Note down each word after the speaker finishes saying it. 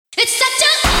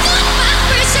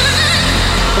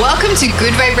Welcome to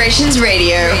Good Vibrations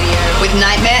Radio with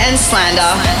Nightmare and Slander.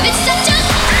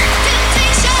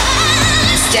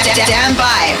 Stand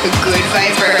by for Good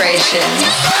Vibrations.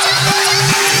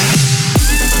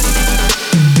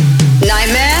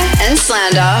 Nightmare and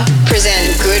Slander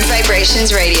present Good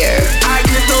Vibrations Radio. I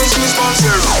get those goosebumps.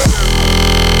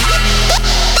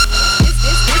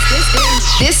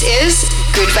 This is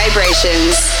Good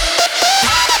Vibrations.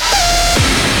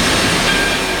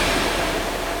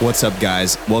 What's up,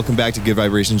 guys? Welcome back to Good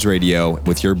Vibrations Radio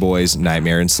with your boys,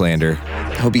 Nightmare and Slander.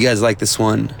 Hope you guys like this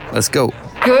one. Let's go.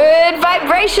 Good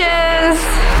Vibrations!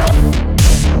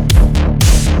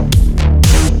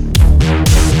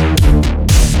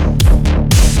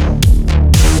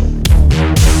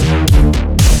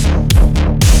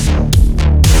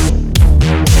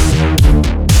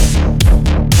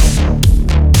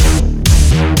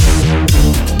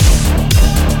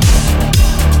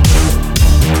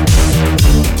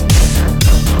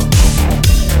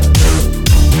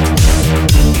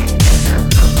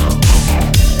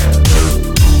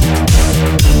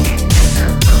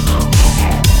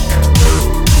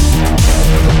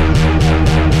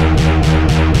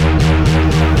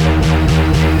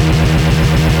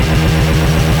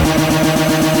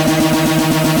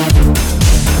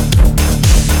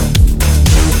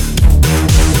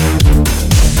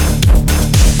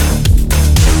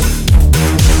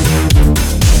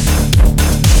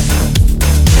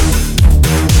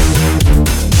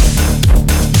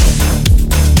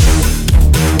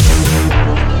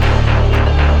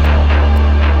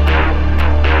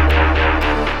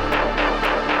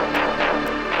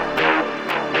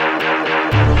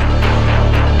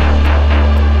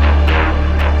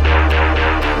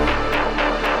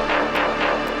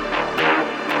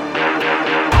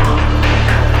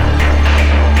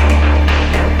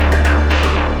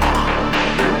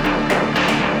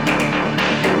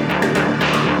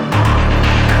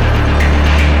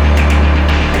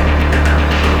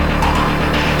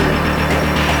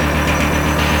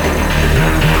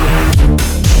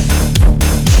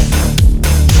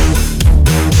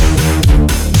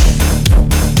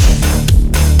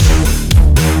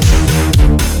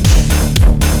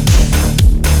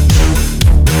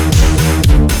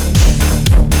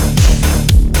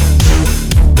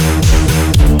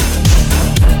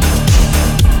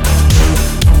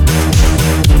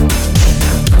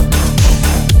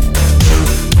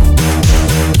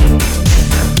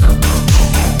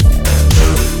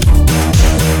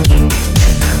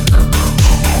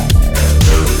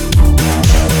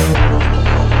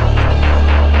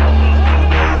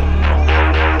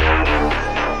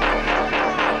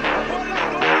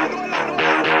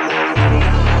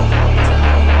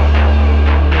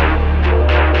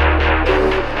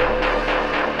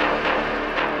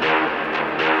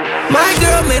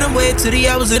 To the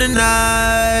hours of the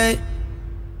night,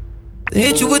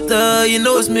 hit you with the, you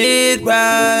know it's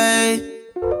mid-ride.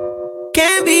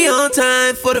 Can't be on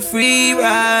time for the free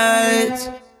rides.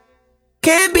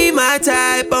 Can't be my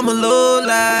type, I'm a low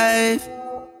life.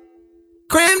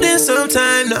 Crammed in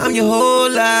sometime, now I'm your whole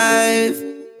life.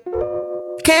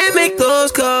 Can't make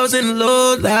those calls in the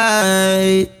low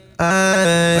light.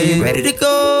 Are you ready to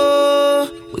go?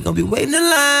 We gon' be waiting in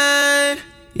line.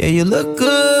 Yeah, you look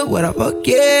good, what I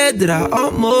forget, did I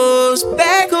almost?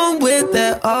 Back home with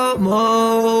that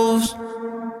almost.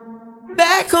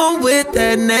 Back home with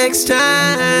that next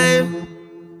time.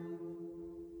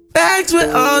 Bags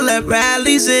with all that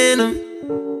rallies in them.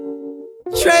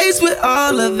 Trays with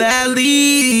all the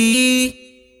valley.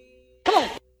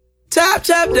 Top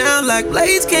chopped down like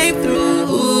blades came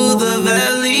through the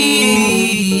valley.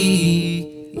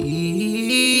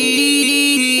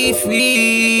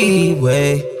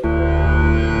 Freeway.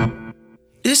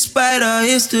 Despite our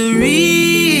history,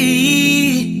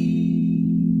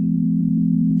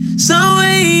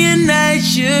 somewhere in your night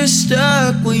you're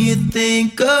stuck when you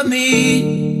think of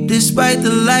me. Despite the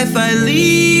life I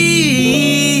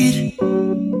lead,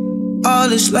 all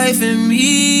this life in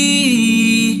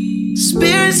me.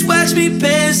 Spirits watch me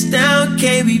pants down,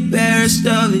 can't be embarrassed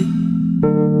of it.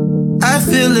 I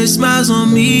feel it smiles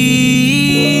on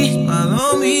me. Smile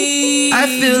on me. I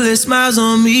feel it smiles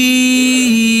on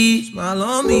me. Smile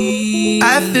on me.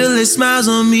 I feel it smiles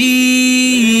on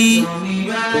me.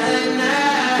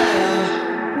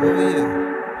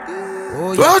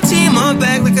 Throw team on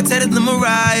back like I tatted the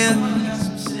Mariah.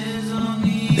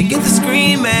 Then get the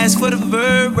scream mask for the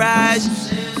verb rise.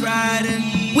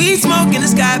 Weed smoke in the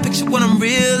sky, picture what I'm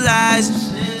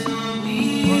realizing.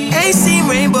 Ain't seen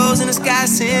rainbows in the sky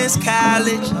since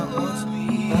college.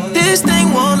 This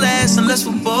thing won't last unless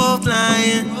we're both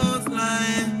lying.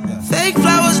 Fake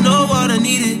flowers, no water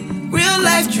needed. Real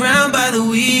life life drowned by the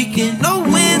weekend. No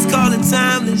winds call it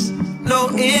timeless. No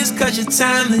ends cause you're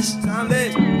timeless.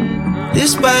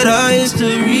 Despite our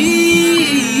history,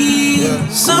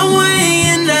 somewhere in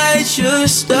your night you're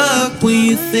stuck when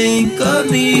you think of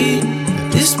me.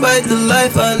 Despite the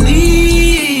life I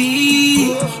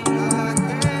lead,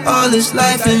 all this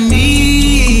life in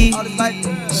me.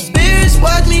 Spirits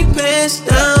watch me pass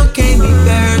down, can't be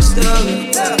embarrassed of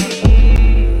it.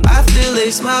 I feel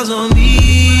they smiles on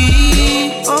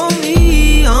me, on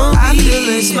me, on me. I feel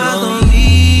they smiles on me.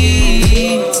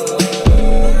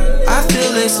 I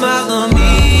feel they smile on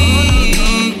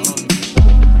me.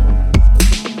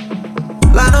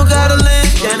 Lionel got a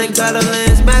lens, Janet got a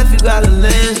lens, Matthew got a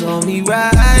lens on me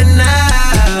right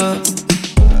now.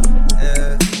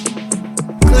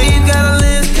 Cleve got a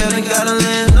lens, Kevin got a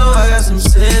lens. No, I got some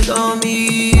sense on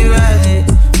me right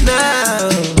now.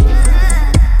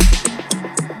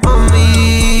 On me.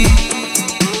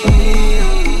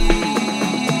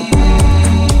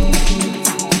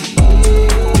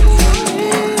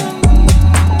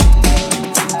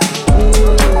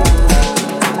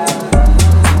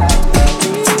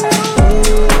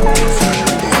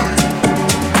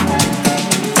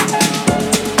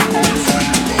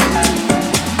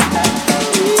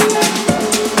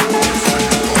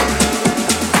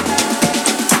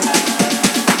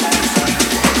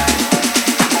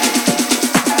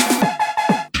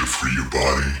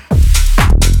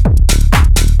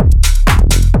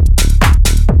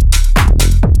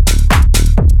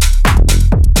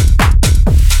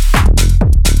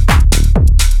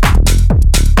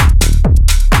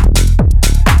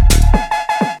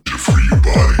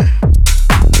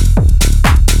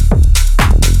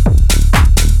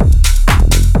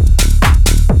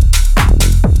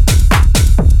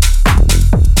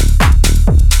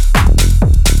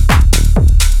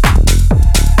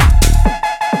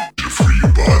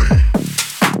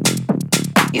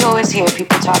 Hear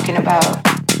people talking about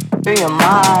free your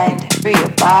mind, free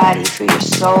your body, free your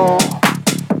soul,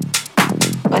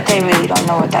 but they really don't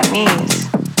know what that means.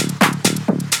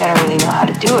 They don't really know how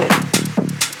to do it.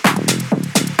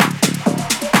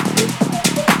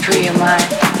 Free your mind,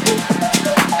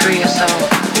 free your soul,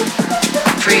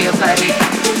 free your body,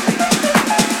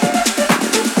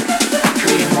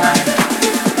 free your mind,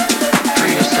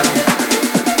 free your soul,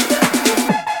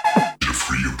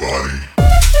 free your body.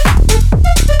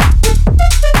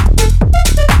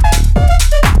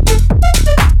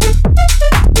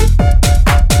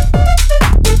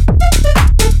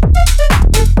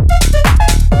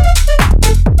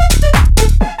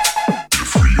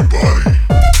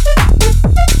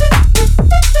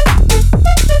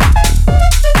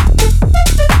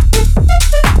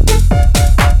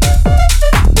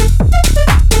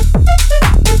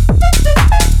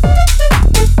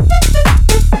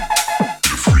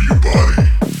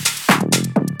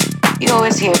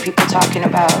 Hear people talking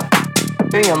about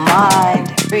free your mind,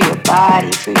 free your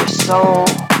body, free your soul,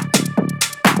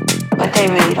 but they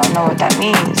really don't know what that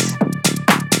means.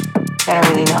 They don't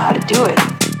really know how to do it.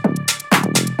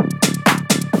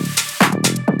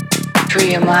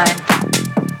 Free your mind,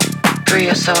 free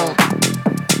your soul,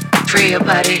 free your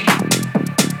body,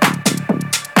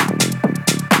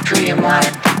 free your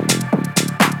mind,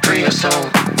 free your soul,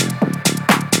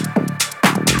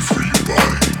 free your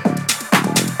body.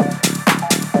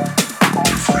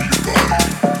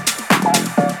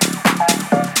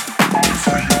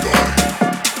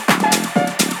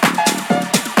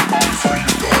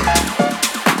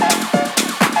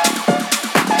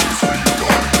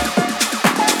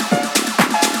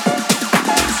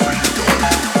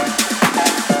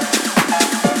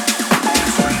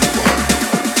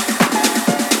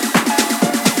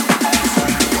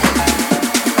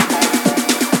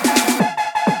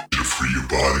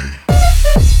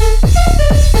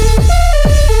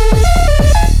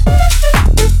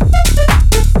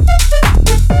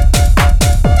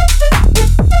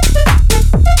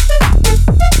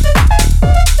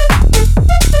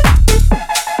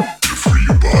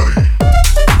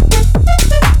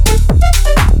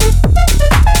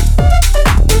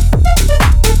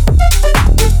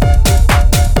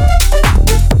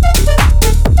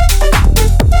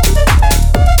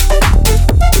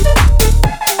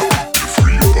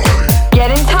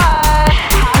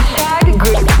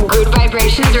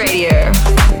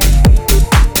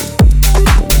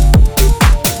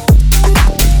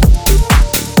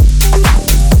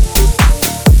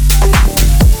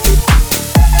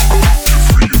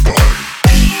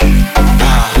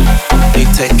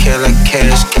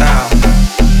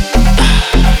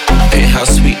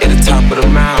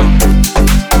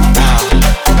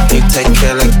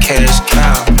 Cash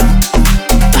cow.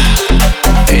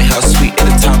 Ain't how sweet at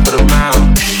the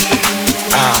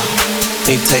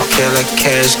take care like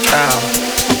cash cow.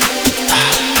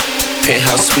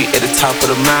 Penthouse suite at the top of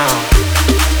the mound.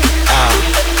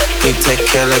 Me take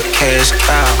care like cash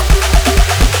cow.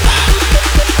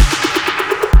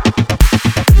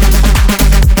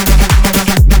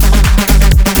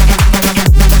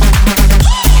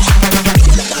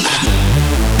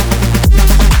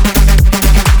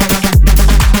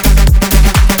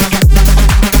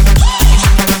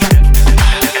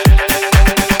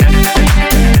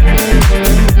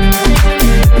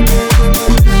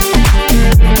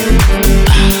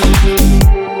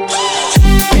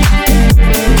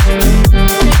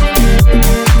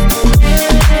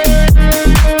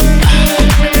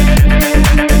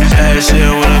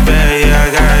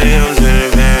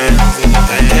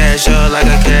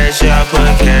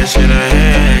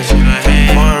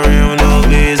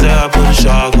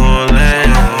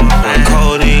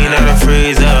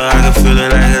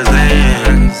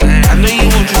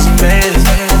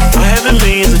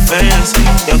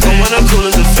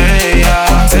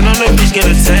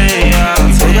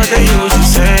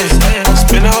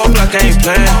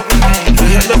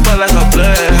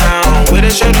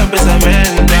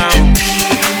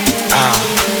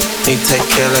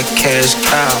 Cash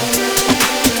cow.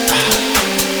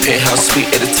 Penthouse suite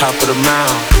at the top of the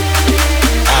mound.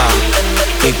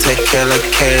 Me take care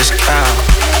like cash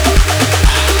cow.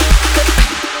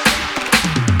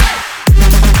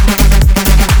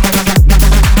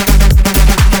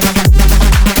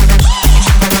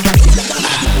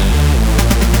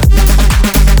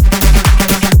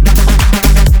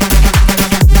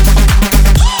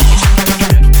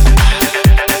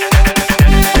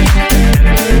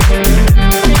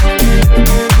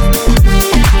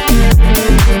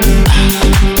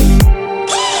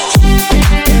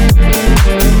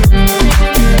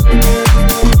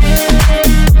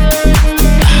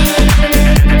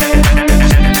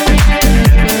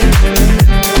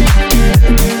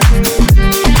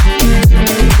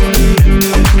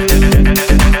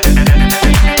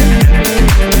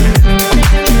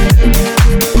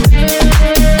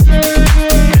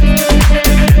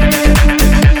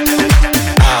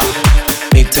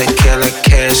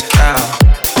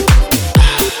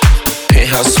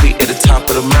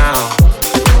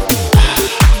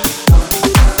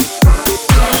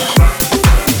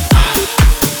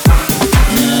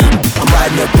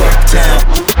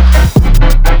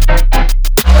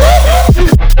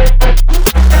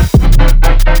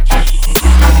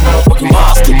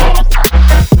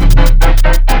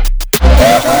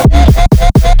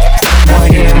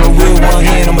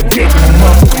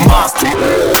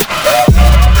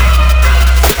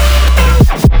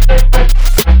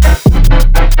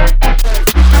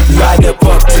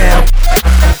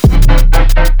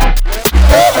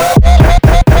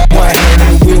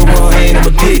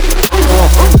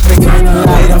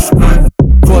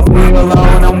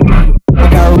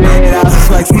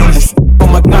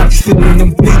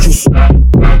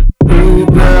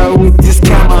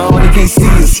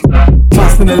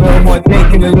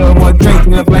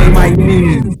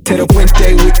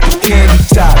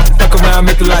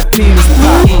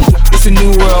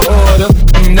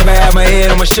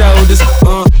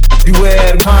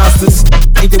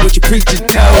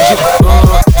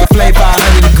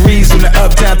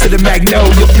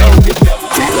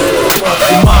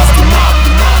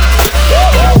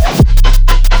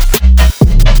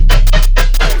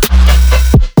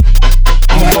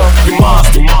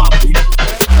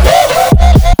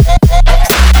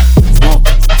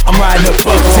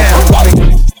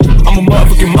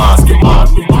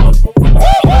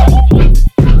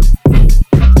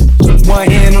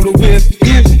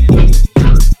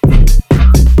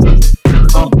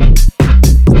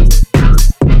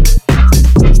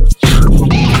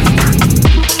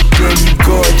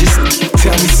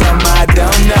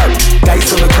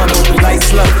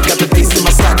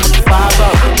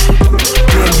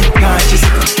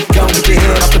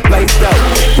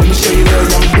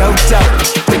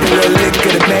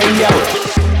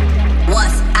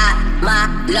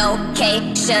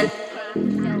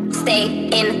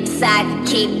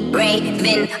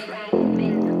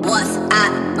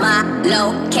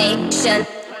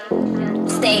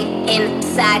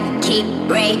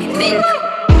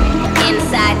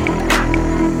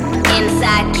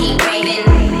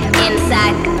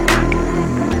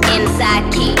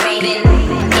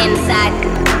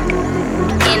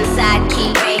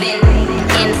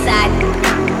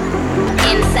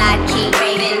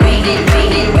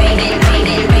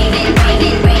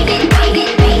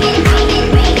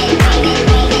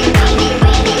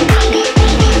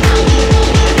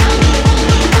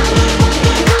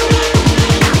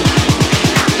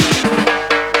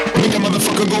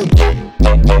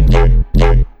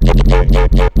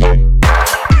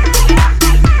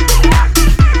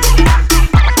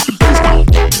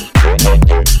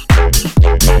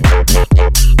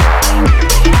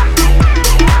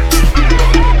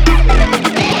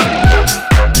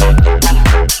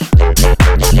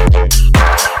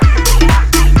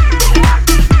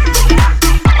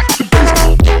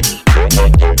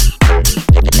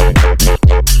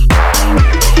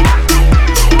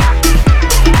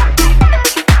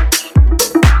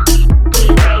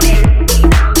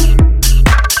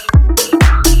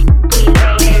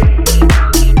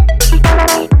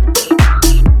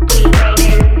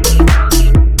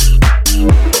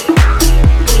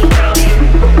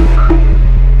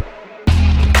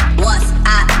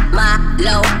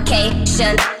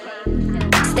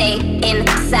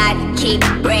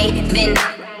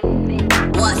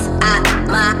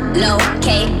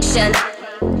 location.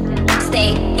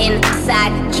 Stay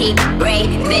inside, keep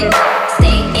raving.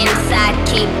 Stay inside,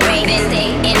 keep raving. Stay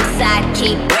inside,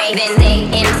 keep raving. Stay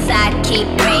inside, keep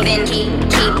raving.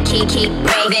 Keep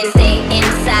raving. Stay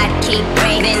inside, keep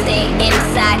raving. Stay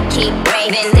inside, keep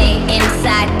raving. Stay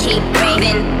inside, keep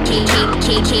raving. Keep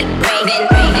raving. Raving,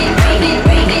 raving, raving,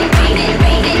 raving, raving,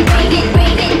 raving, raving,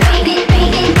 raving, raving,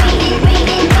 raving,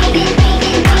 raving, raving,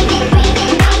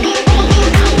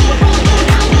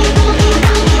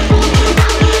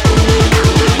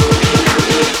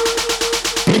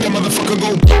 Make a motherfucker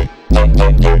go.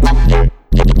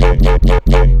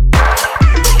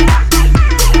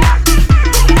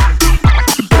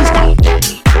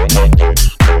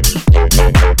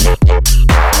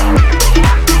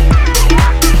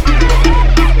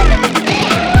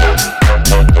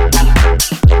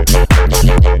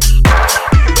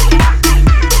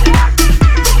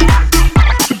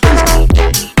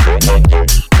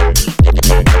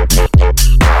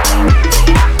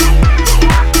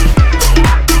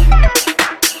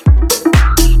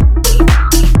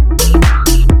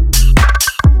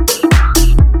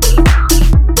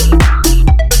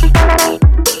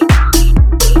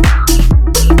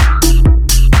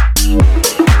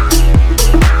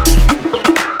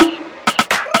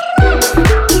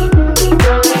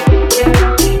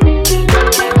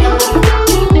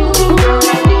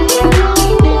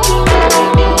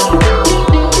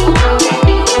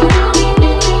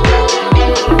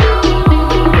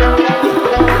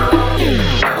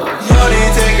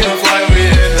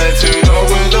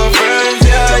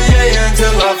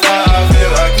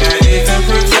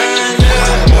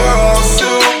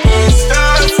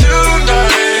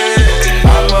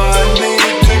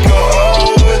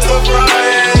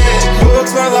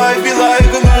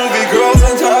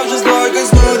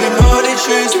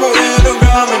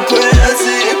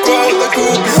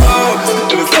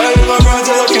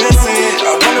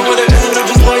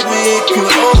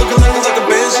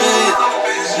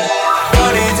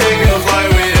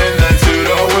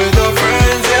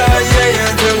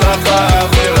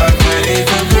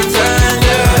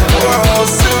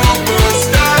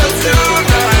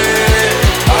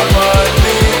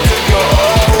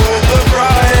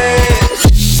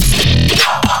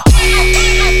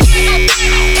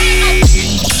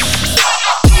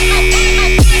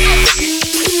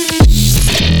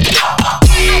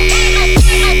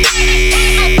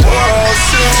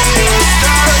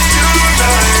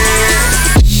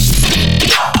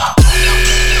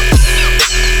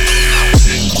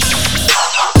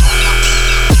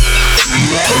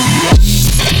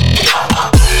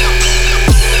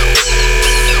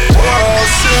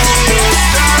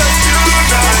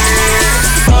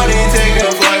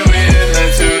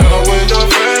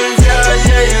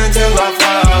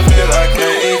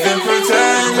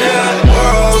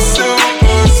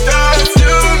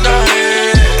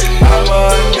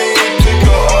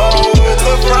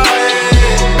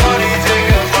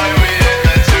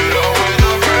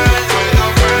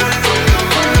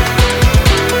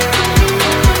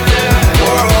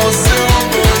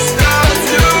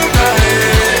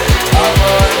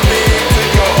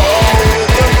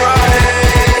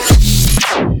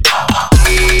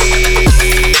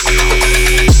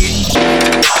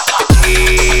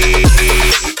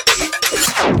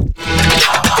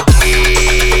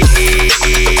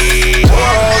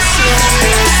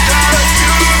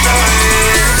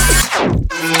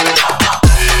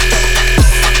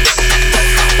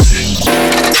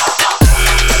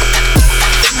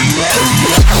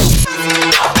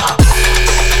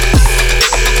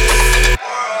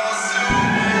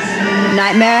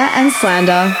 Nightmare and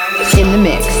Slander in the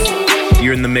mix.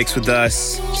 You're in the mix with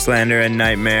us, Slander and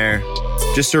Nightmare.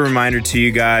 Just a reminder to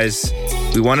you guys,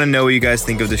 we want to know what you guys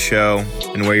think of the show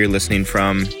and where you're listening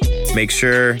from. Make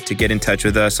sure to get in touch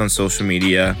with us on social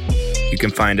media. You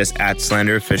can find us at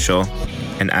Slander Official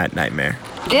and at Nightmare.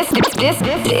 This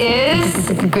is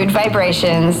Good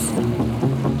Vibrations.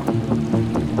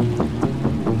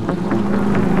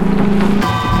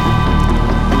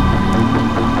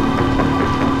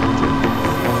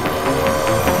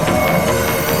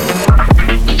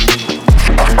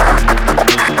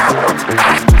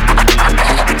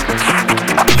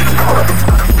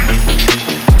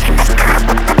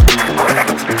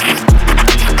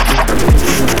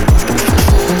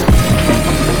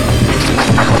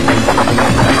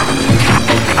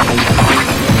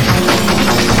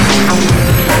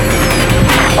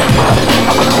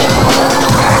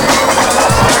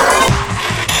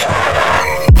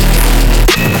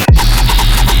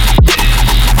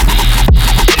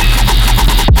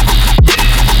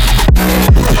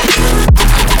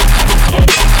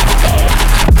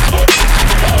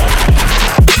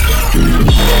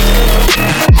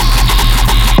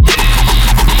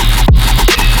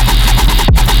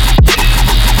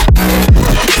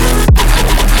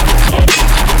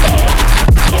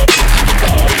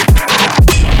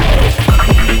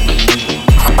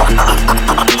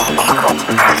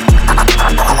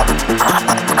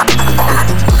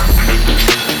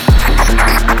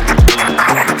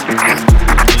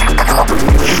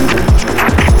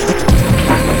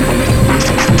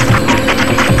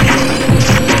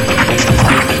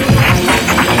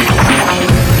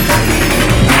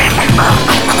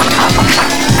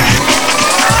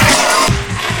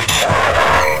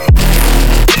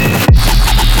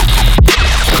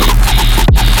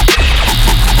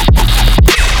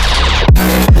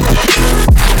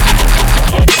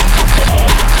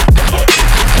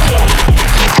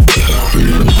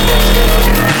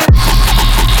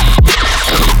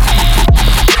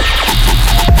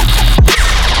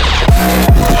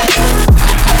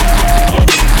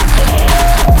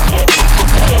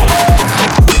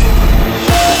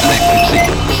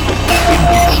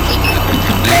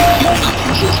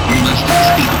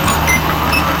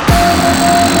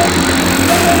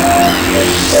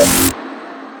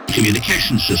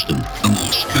 Communication system, the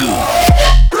Morse code.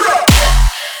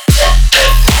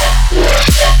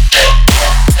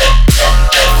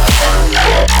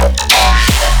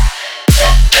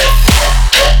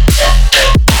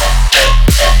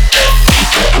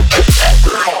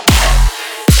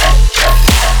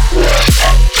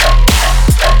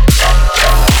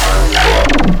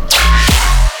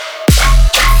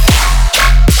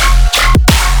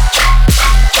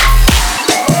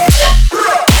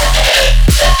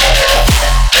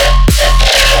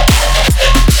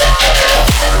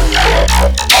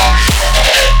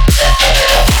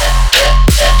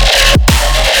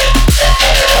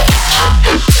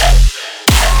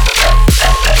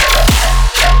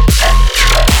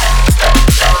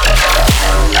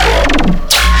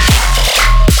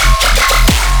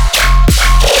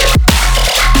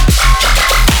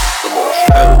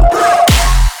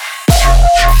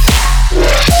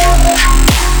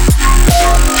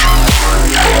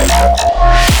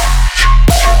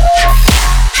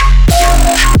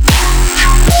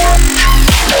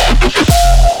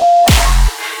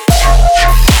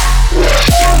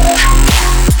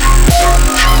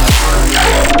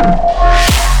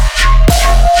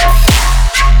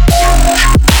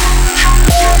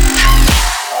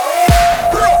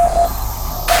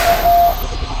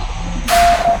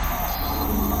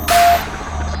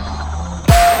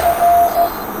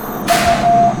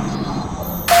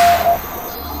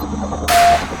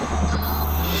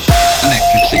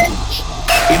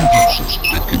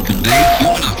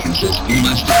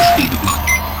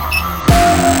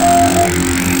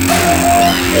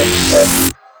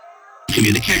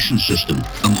 Communication system,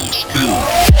 the Morse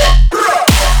code.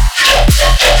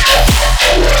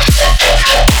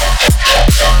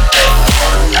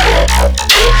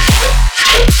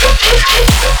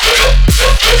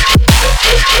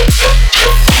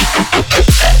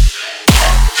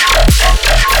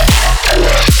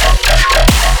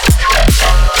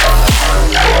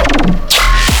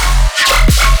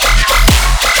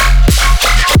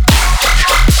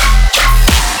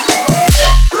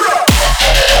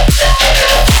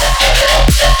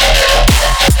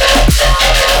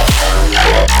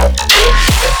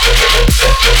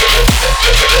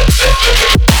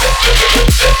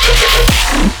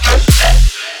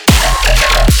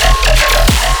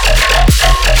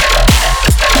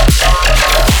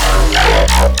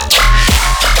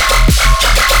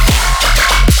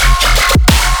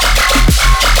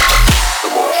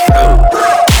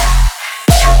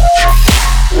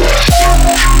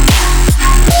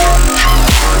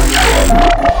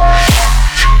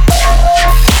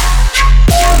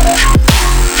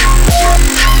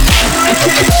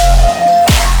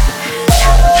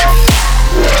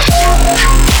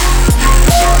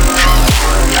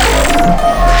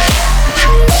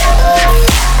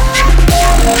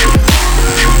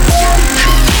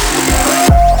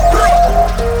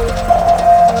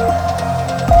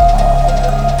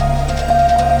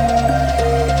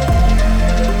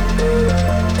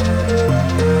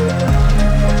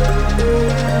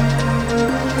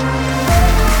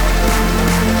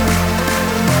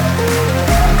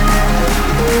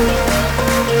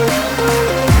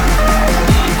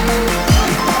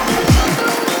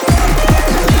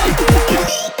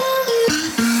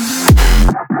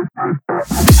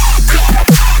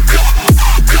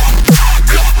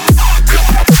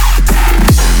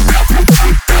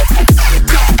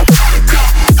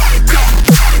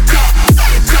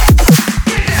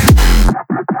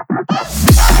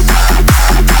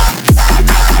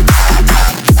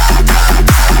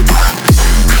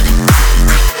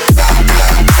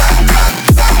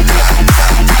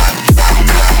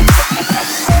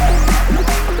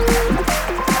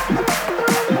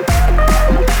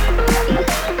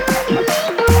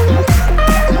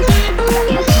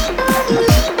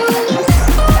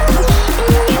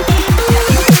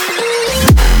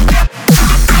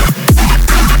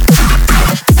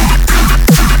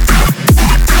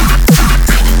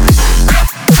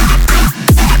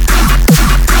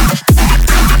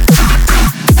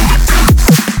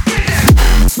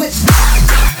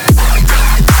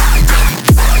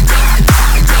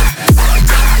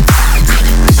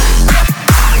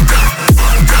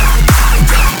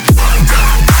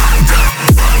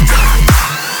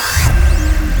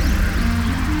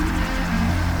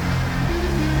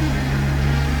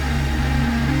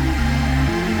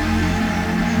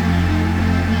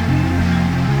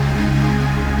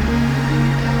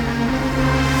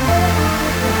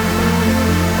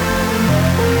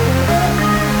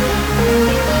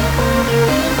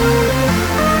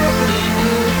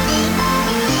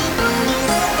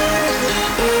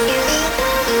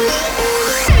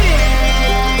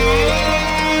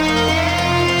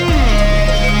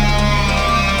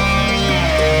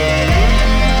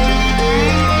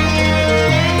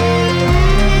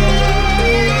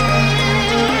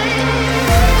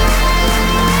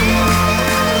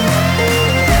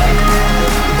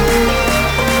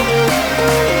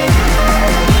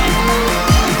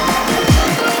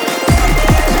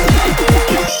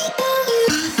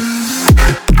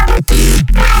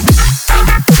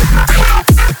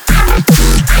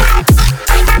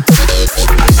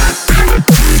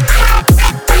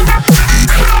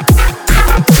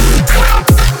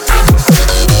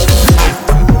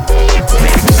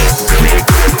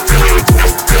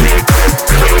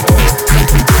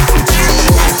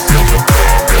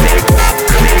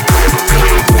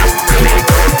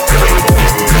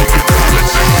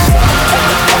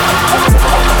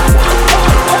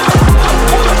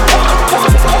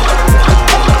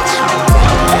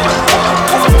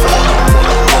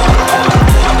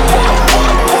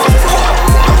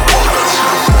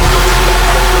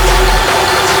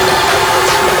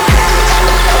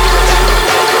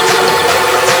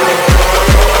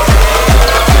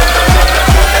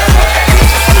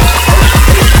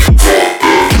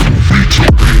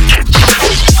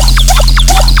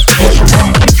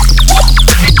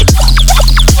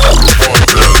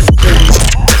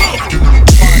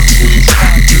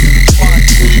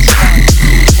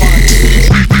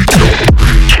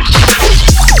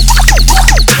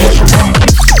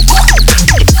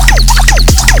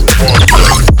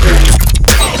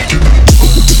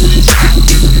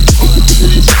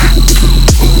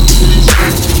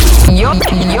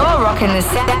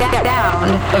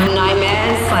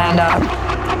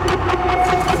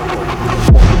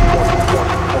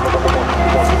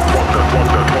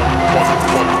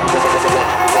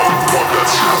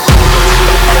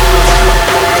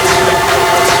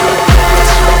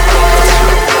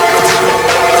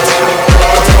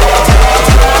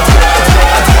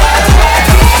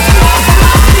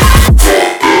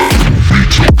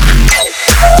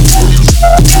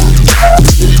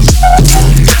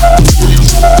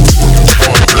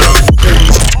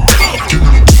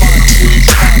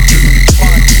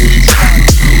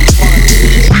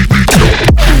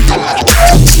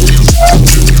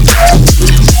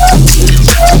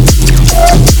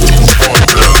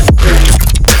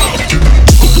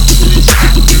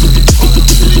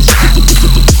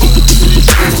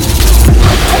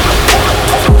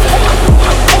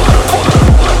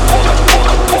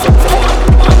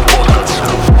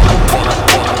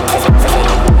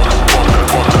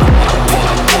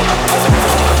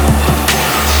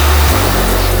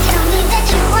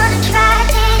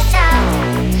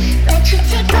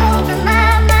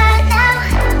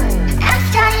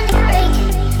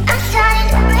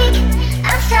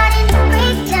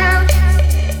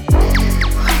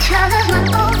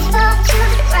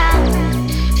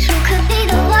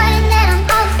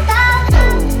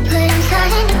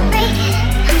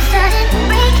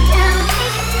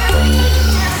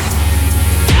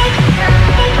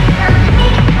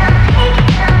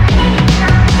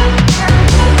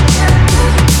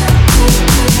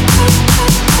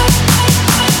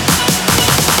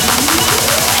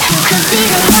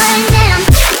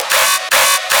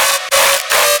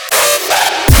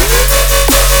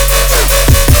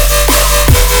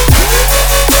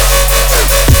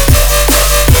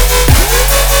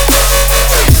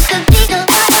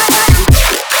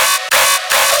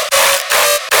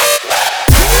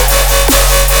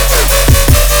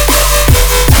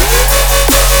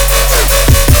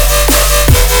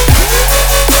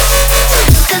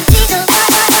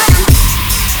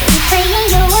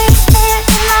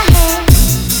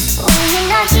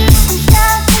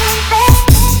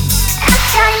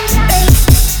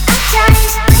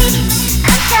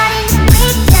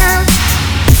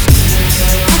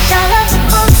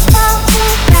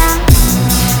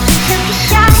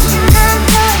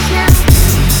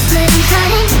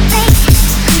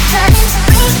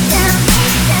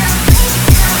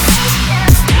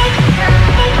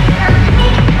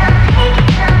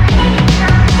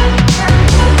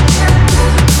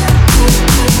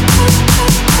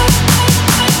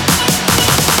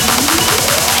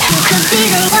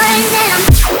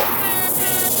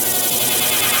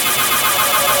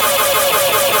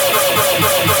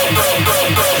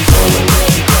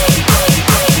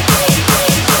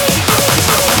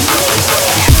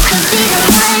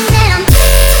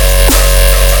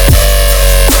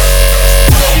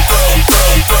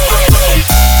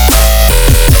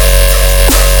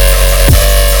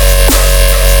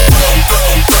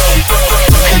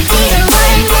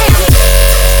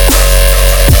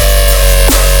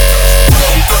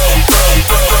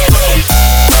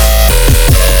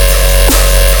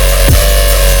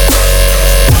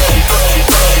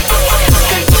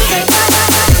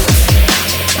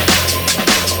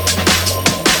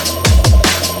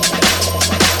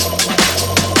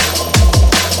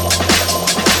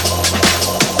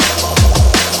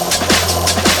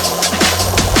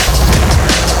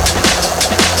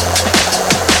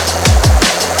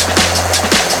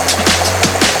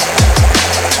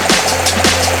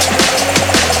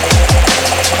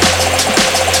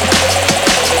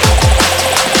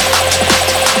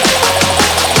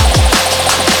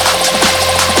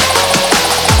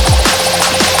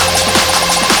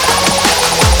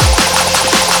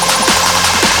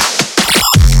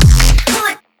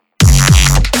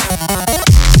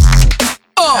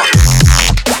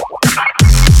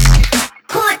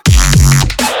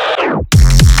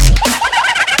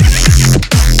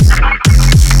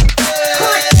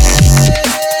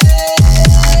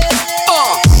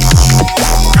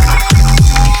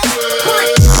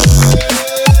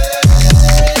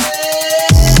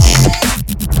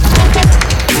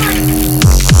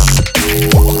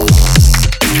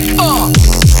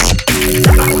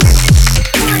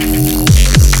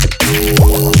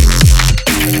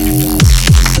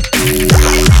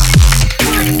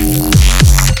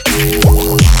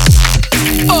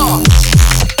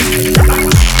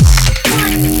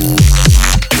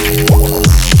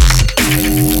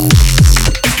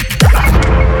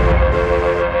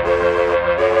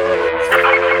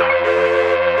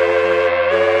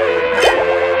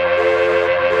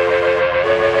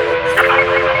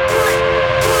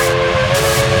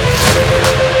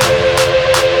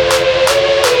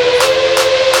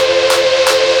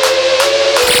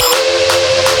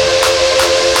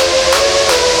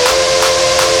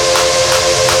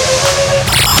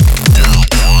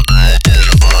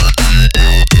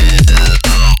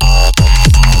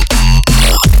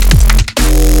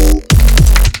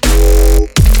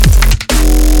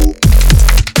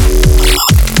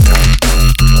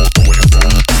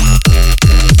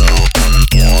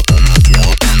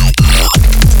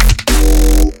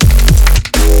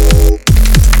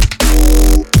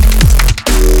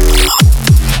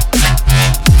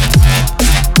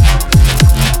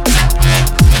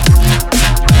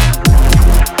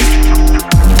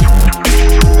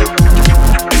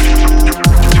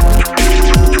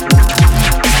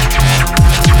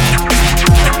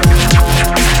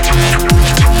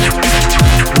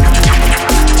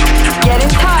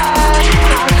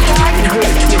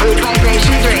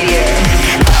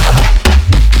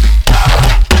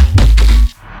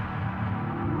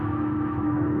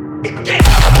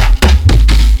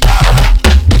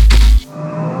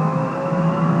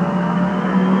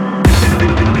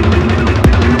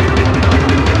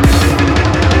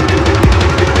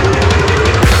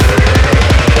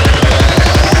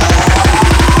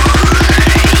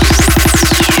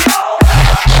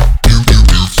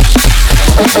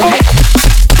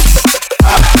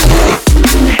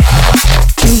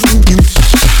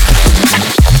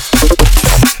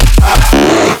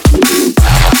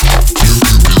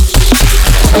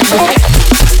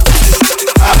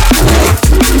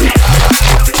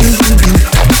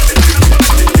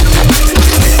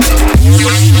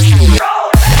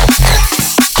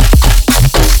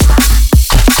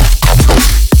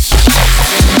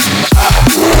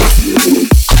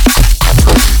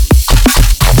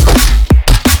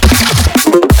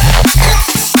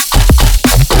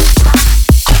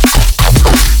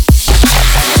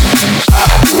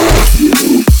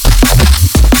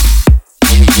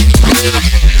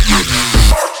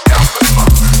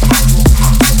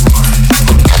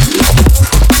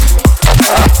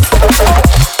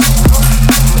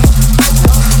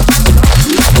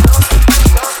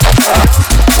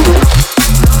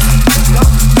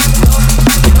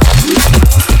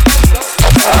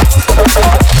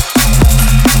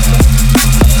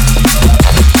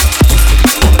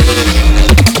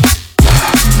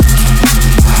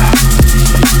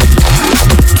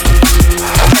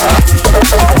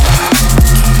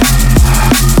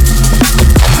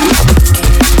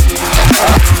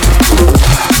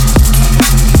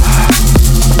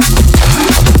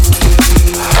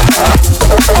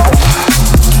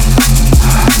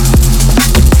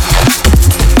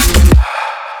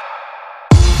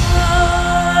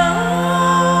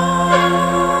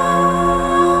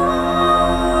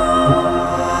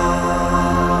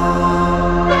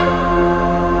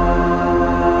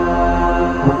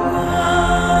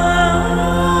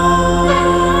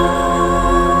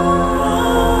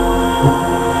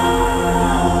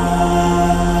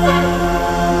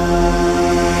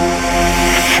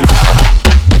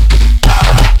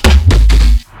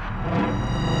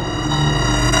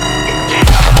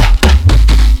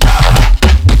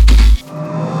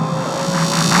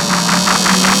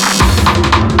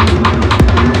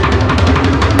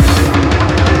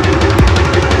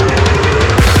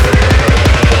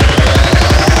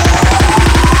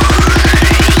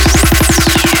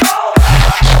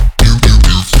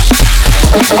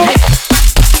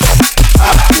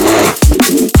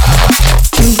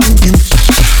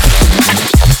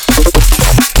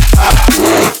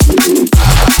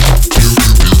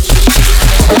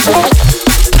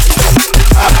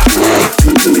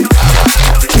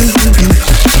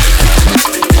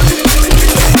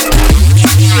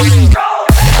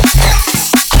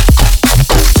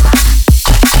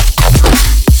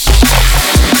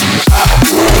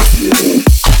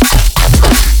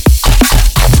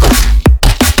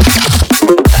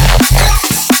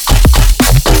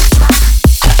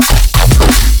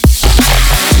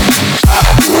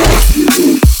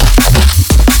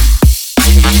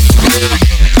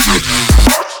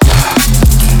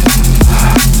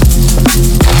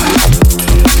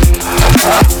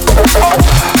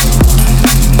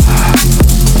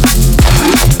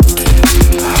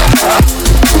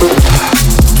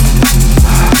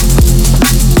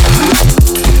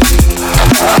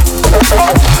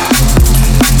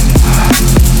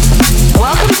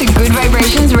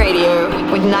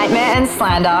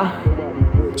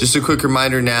 Slander. Just a quick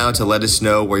reminder now to let us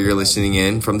know where you're listening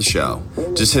in from the show.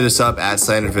 Just hit us up at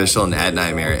Slander Official and at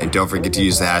Nightmare, and don't forget to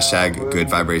use the hashtag Good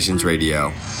Vibrations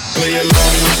Radio. Play it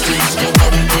loud in the streets, go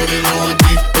out and put it on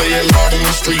repeat. Play it loud in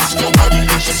the streets, go out and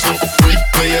get yourself a freak.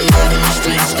 Play it loud in the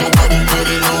streets, go out and put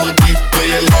it on repeat. Play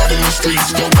it loud in the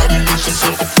streets, go out and get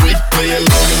yourself a freak. Play it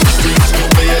loud in the streets, go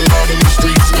play it loud in the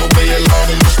streets, go play it loud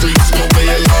in the streets, go play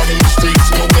it loud in the streets,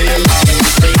 go play it loud in the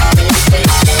streets.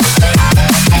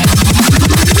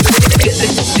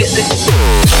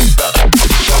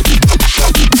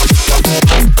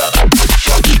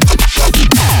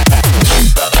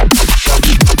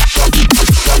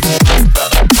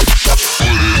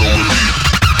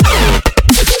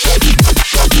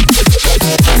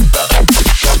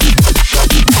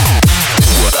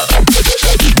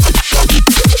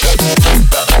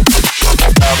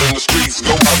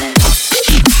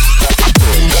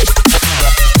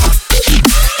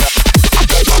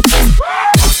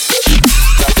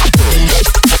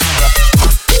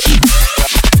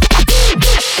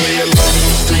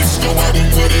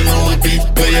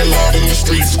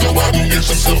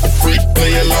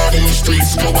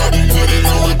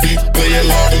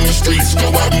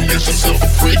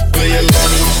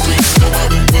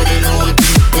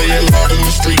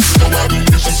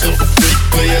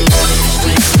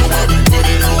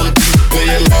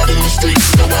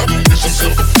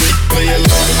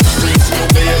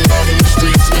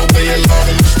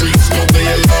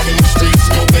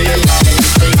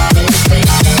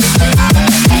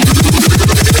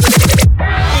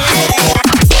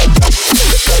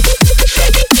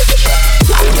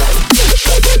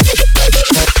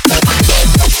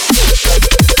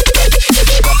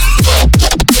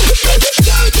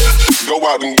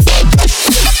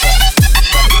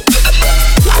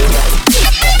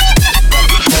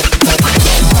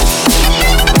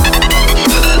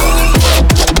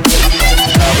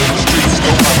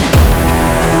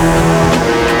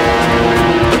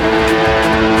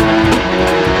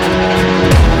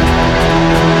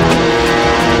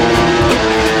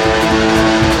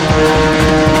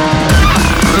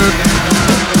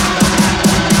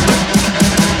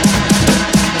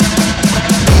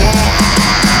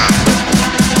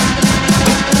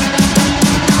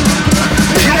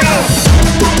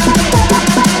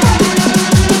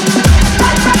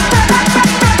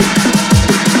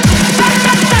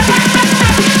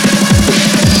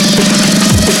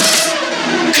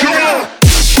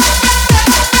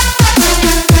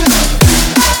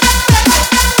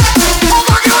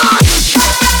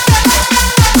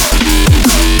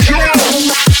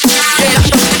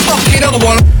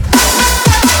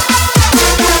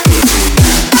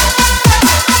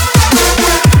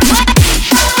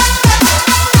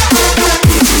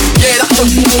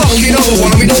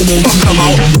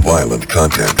 Violent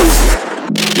content.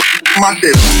 My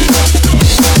shit.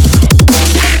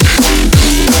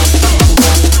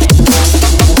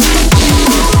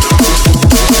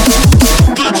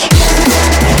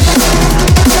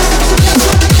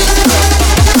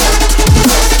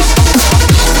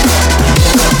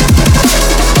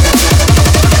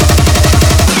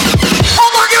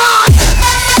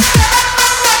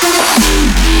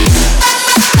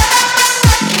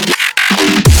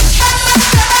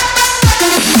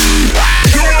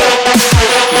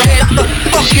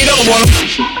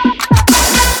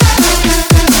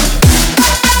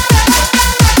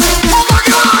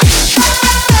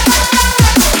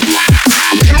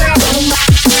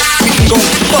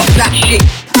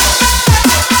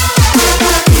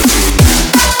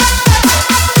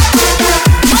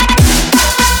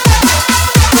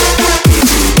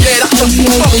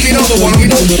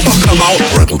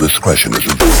 Parental discretion is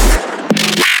advised.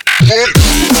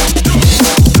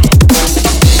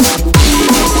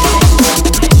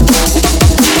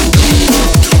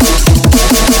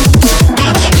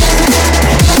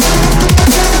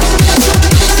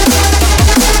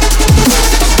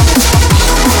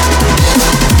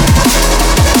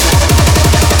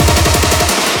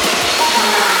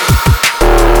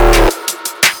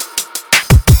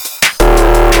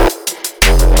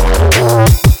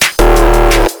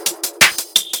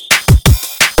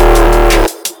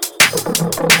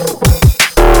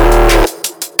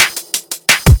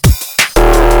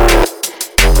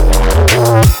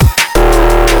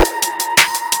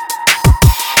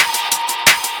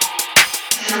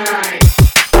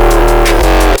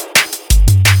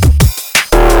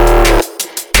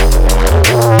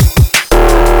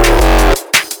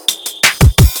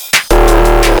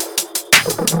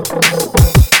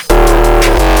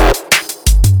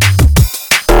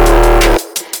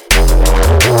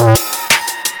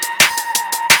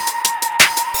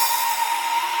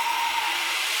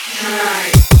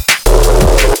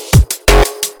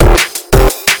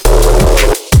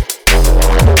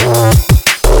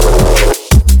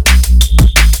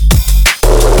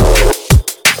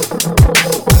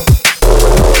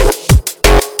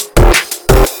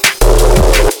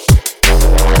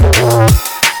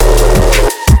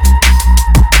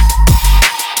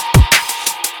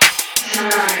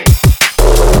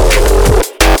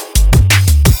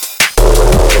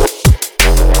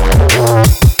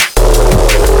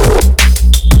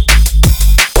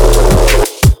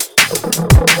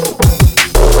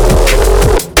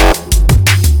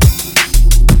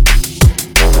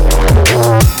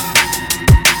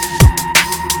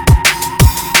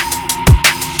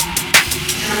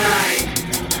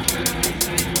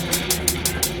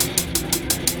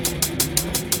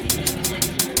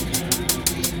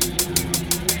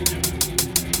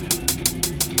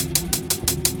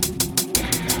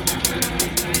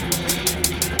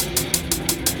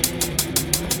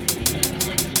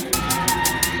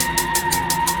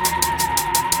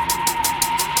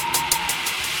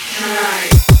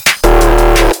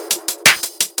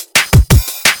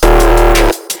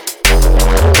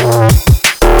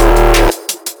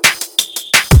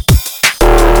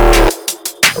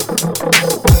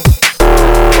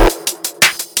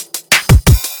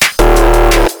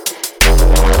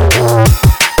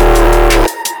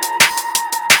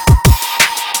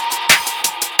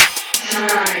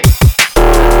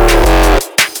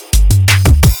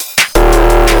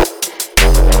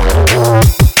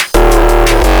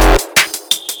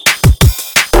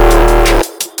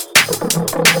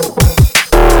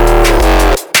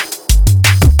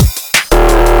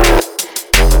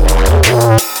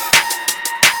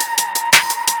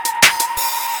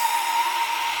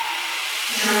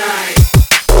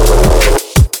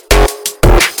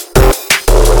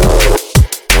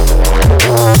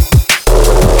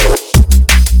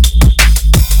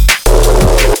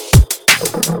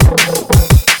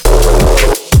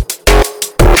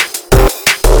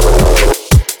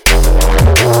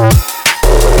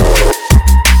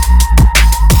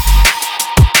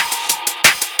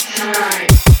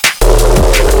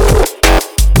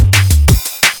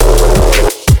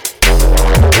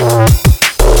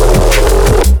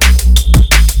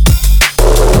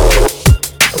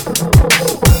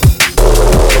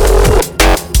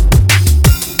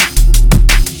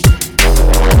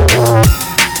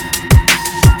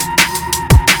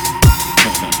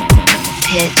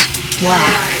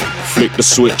 Flick the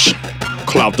switch,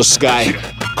 cloud the sky,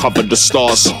 cover the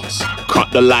stars,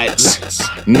 cut the lights,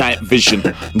 night vision,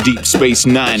 Deep Space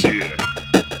Nine.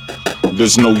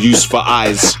 There's no use for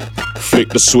eyes. Flick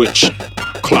the switch,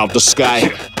 cloud the sky,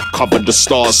 cover the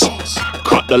stars,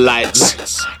 cut the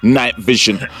lights, night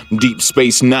vision, Deep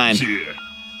Space Nine.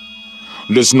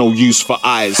 There's no use for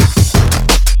eyes.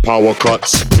 Power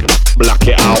cuts, black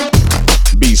it out.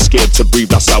 Be scared to breathe,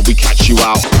 that's how we catch you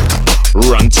out.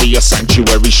 Run to your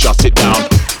sanctuary, shut it down.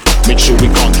 Make sure we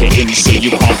can't get in, so you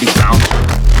can't be found.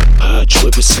 Urge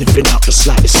where we're sniffing out the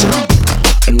slightest sound,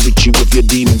 and rid you of your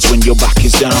demons when your back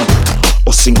is down.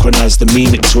 Or synchronize the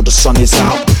meaning till the sun is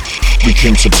out. We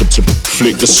came to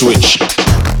flick the switch.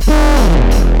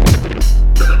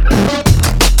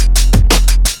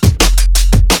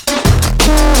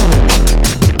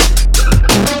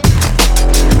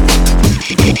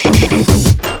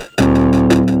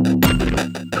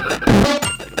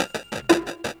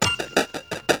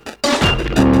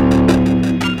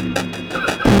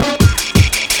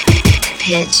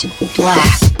 Pitch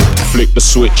black. Flick the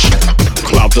switch,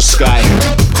 cloud the sky,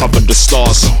 cover the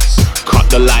stars, cut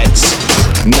the lights,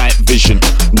 night vision,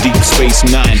 Deep Space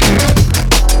Nine.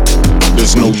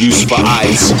 There's no use for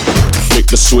eyes. Flick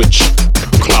the switch,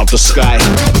 cloud the sky,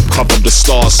 cover the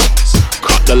stars,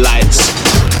 cut the lights,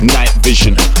 night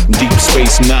vision, Deep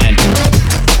Space Nine.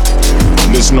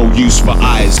 There's no use for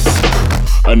eyes.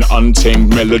 An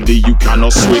untamed melody you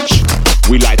cannot switch.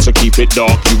 We like to keep it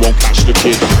dark, you won't catch the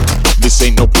kid. This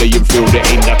ain't no playing field, it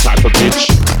ain't that type of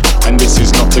pitch. And this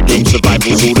is not a game,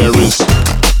 survival's all there is.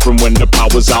 From when the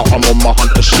power's out, I'm on my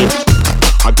hunter shift.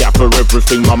 I gather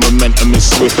everything, my momentum is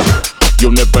swift.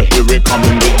 You'll never hear it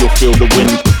coming, but you'll feel the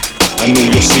wind. And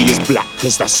all you'll see is black,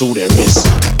 cause that's all there is.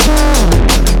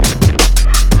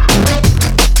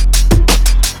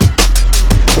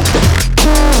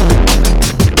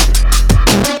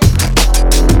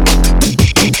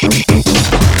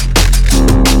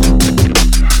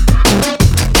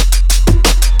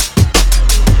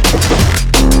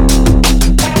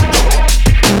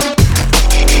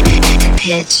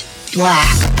 Pitch black.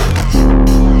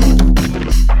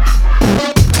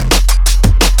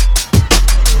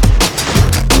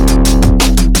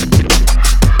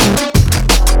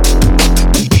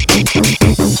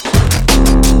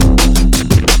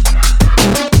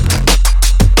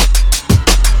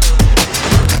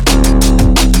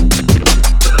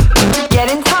 Get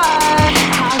in touch.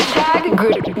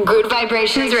 Hashtag Good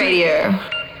Vibrations Radio.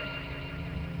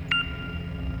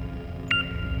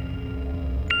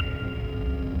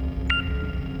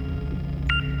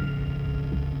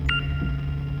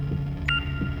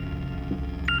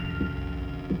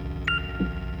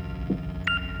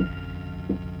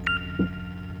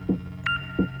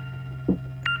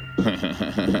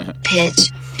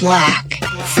 Pitch black.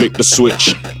 Flick the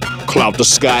switch, cloud the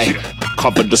sky,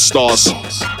 cover the stars,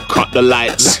 cut the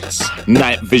lights,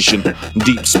 night vision,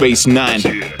 Deep Space Nine.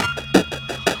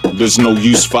 There's no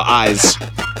use for eyes.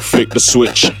 Flick the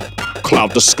switch,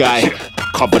 cloud the sky,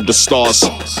 cover the stars,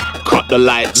 cut the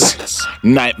lights,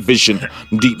 night vision,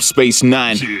 Deep Space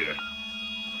Nine.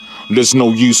 There's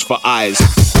no use for eyes.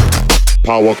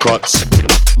 Power cuts,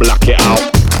 black it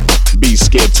out. Be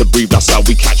scared to breathe, that's how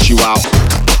we catch you out.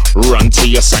 Run to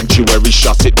your sanctuary,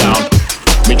 shut it down.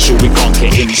 Make sure we can't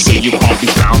get in, so you can't be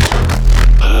found.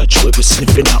 Urge where we're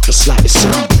sniffing out the slightest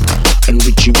sound, and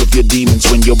rid you of your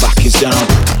demons when your back is down.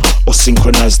 Or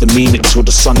synchronize the meaning till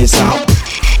the sun is out.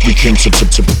 We came to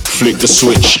flick the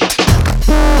switch.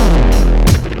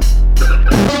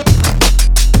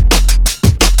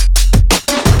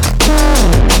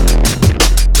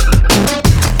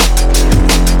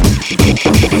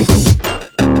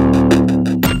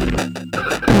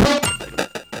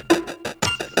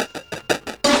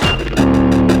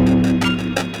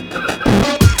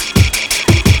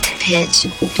 Pitch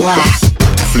black.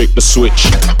 Flick the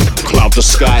switch, cloud the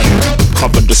sky,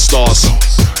 cover the stars,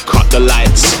 cut the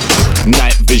lights,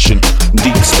 night vision,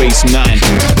 Deep Space Nine.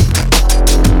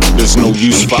 There's no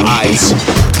use for eyes.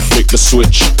 Flick the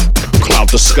switch, cloud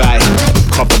the sky,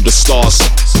 cover the stars,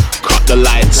 cut the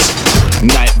lights,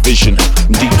 night vision,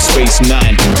 Deep Space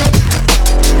Nine.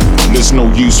 There's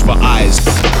no use for eyes.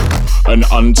 An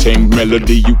untamed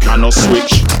melody you cannot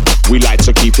switch. We like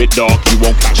to keep it dark, you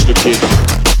won't catch the kid.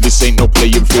 This ain't no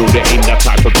playing field, it ain't that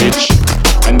type of pitch.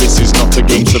 And this is not a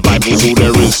game, survival's all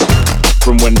there is.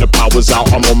 From when the power's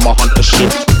out, I'm on my hunter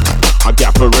shift. I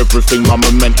gather everything, my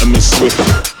momentum is swift.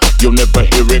 You'll never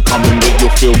hear it coming, but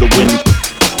you'll feel the wind.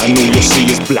 And all you'll see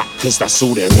is black, cause that's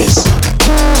all there is.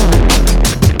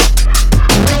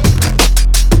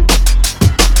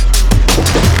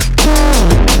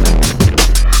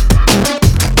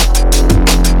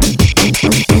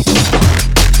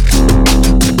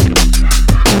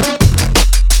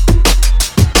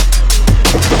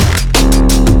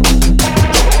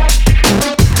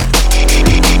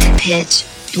 pitch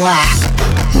black.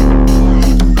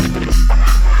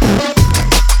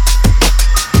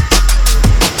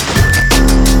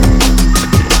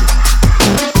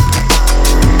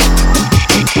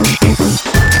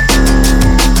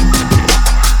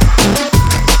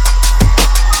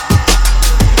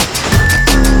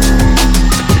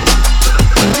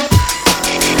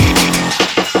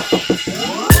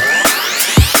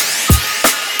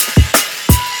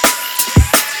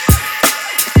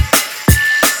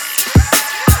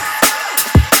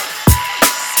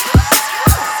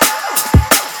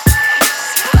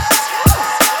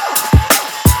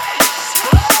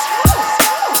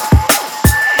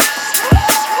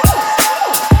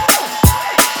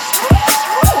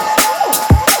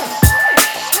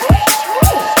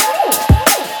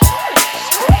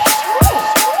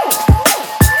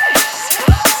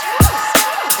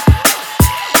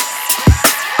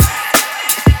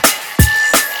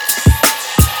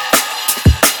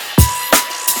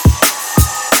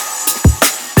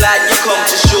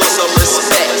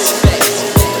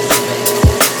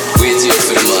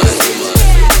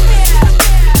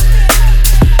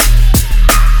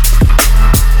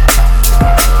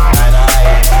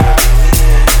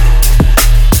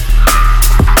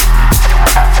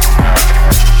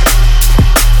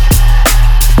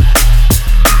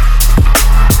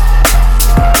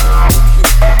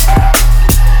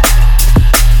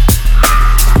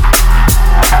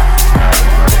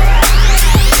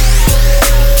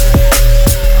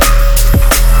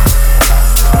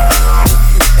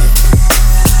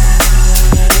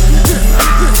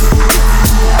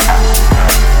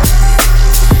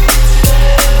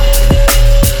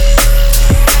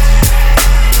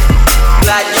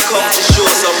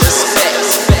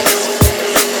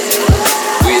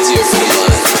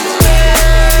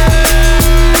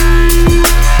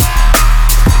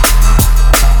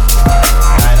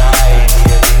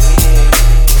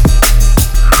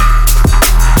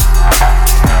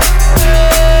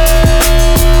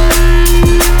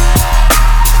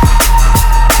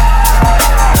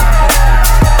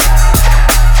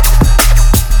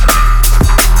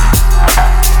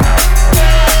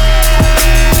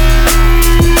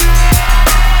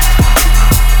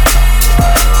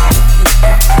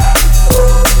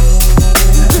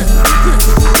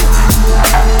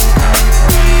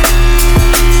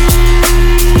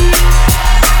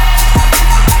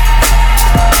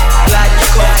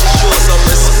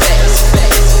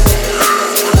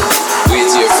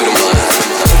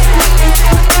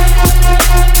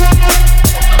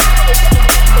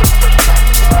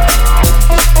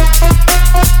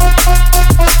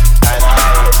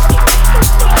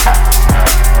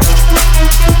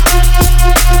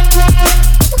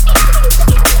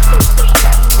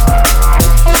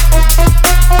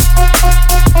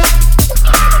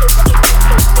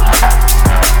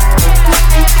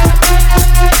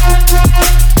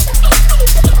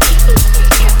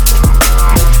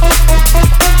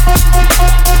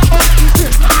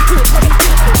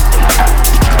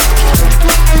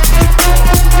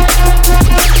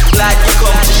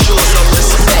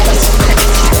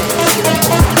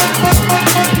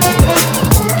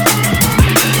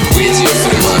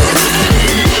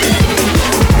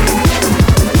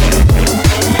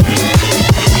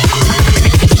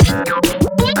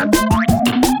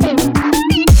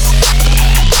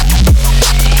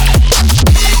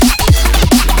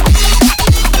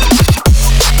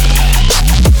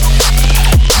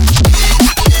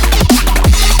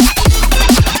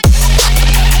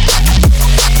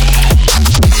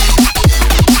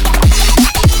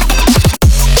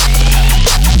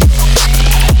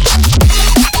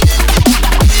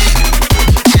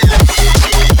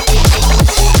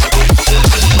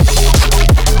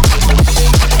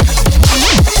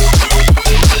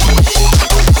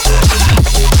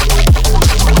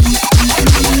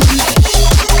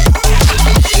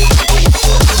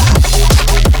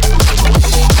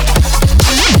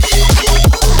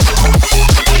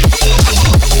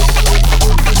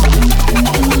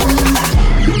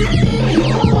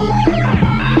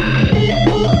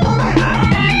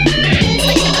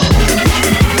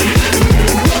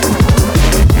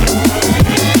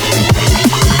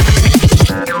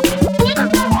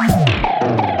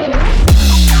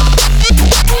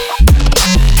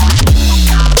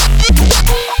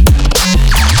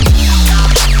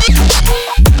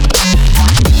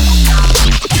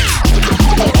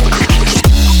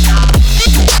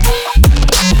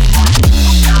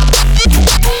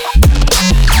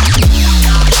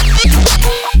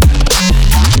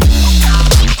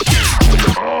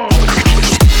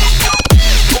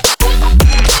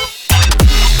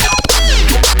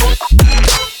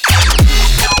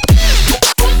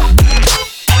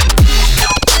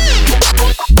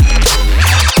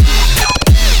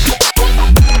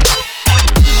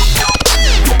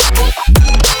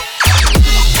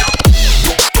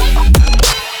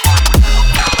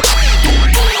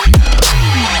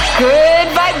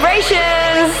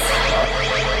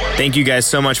 Thank you guys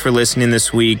so much for listening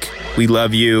this week. We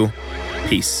love you.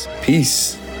 Peace.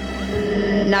 Peace.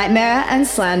 Nightmare and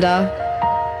Slander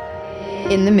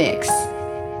in the mix.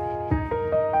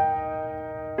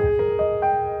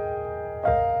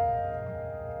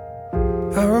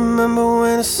 I remember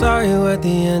when I saw you at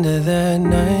the end of that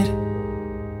night.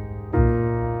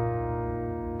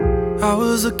 I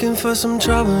was looking for some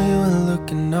trouble, you were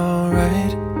looking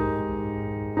alright.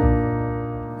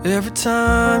 Every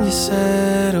time you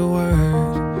said a word,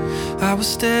 I was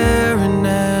staring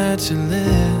at your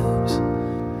lips.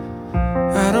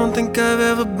 I don't think I've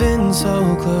ever been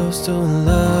so close to a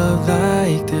love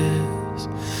like this.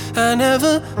 I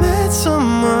never met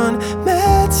someone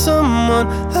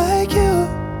like you.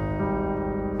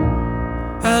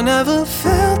 I never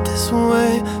felt this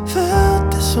way,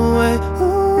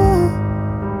 ooh.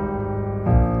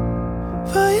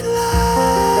 For your love,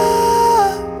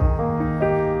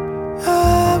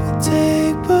 I would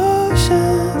take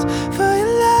potions. For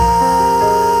your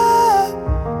love,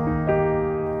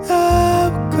 I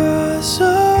would cross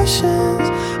oceans.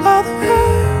 All the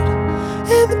hurt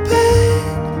and the pain,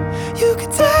 you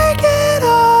could take it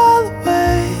all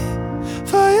away.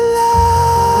 For your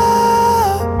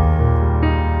love,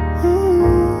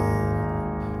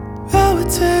 I would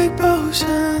take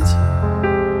potions.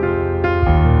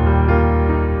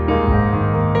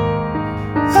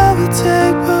 I would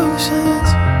take potions.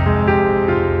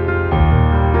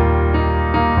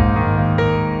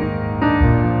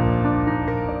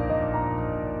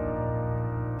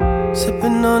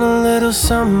 Sipping on a little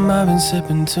something, I've been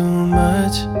sipping too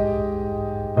much.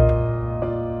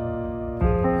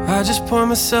 I just poured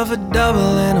myself a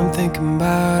double and I'm thinking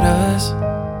about us.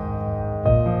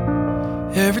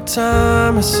 Every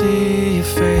time I see your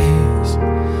face,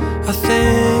 I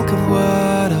think of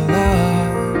what I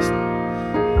lost.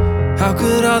 How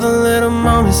could all the little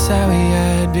moments that we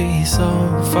had be so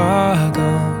far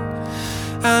gone?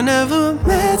 I never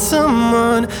met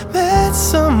someone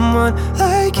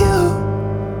like you.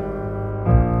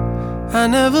 I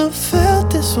never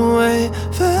felt this way,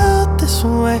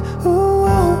 ooh.